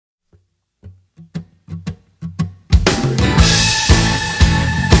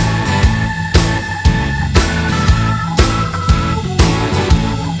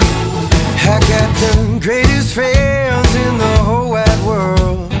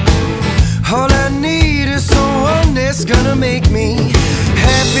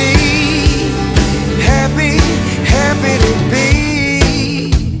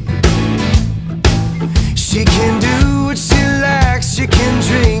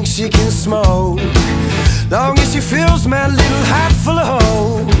thinks she can smoke, long as she fills my little heart full of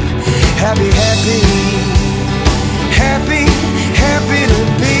hope. Happy, happy, happy, happy to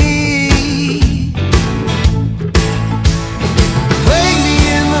be. Wake me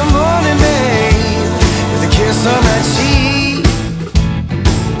in the morning, babe, with a kiss on my cheek.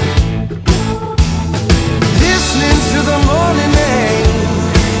 Listening to the morning rain,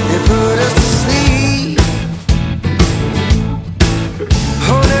 it put us to sleep.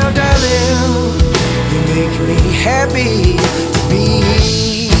 Oh, now, darling, you make me happy to be.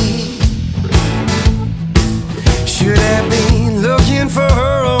 Should I be looking for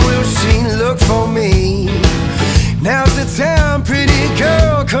her, or will she look for me? Now's the time, pretty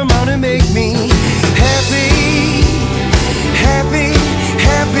girl, come on and make me happy, happy,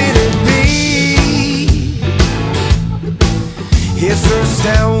 happy to be. At first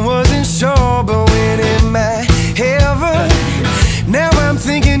I wasn't sure, but when am I ever? Now I'm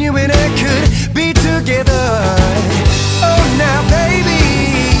thinking you and I could be together.